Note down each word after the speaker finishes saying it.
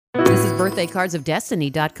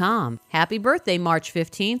birthdaycardsofdestiny.com. Happy birthday, March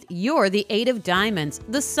 15th. You're the 8 of Diamonds,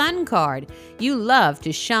 the Sun card. You love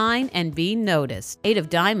to shine and be noticed. 8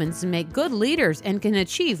 of Diamonds make good leaders and can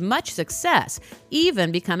achieve much success,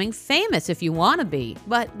 even becoming famous if you want to be.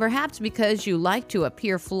 But perhaps because you like to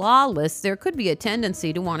appear flawless, there could be a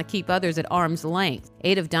tendency to want to keep others at arm's length.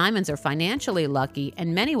 8 of Diamonds are financially lucky,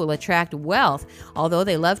 and many will attract wealth, although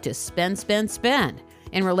they love to spend.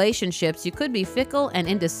 In relationships, you could be fickle and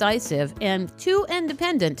indecisive and too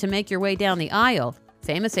independent to make your way down the aisle.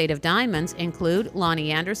 Famous 8 of Diamonds include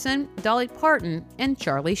Lonnie Anderson, Dolly Parton, and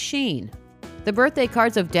Charlie Sheen. The Birthday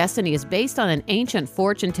Cards of Destiny is based on an ancient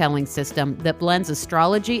fortune-telling system that blends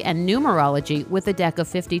astrology and numerology with a deck of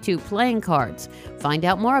 52 playing cards. Find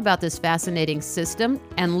out more about this fascinating system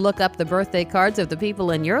and look up the birthday cards of the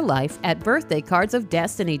people in your life at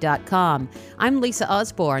birthdaycardsofdestiny.com. I'm Lisa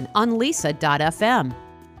Osborne on Lisa.fm.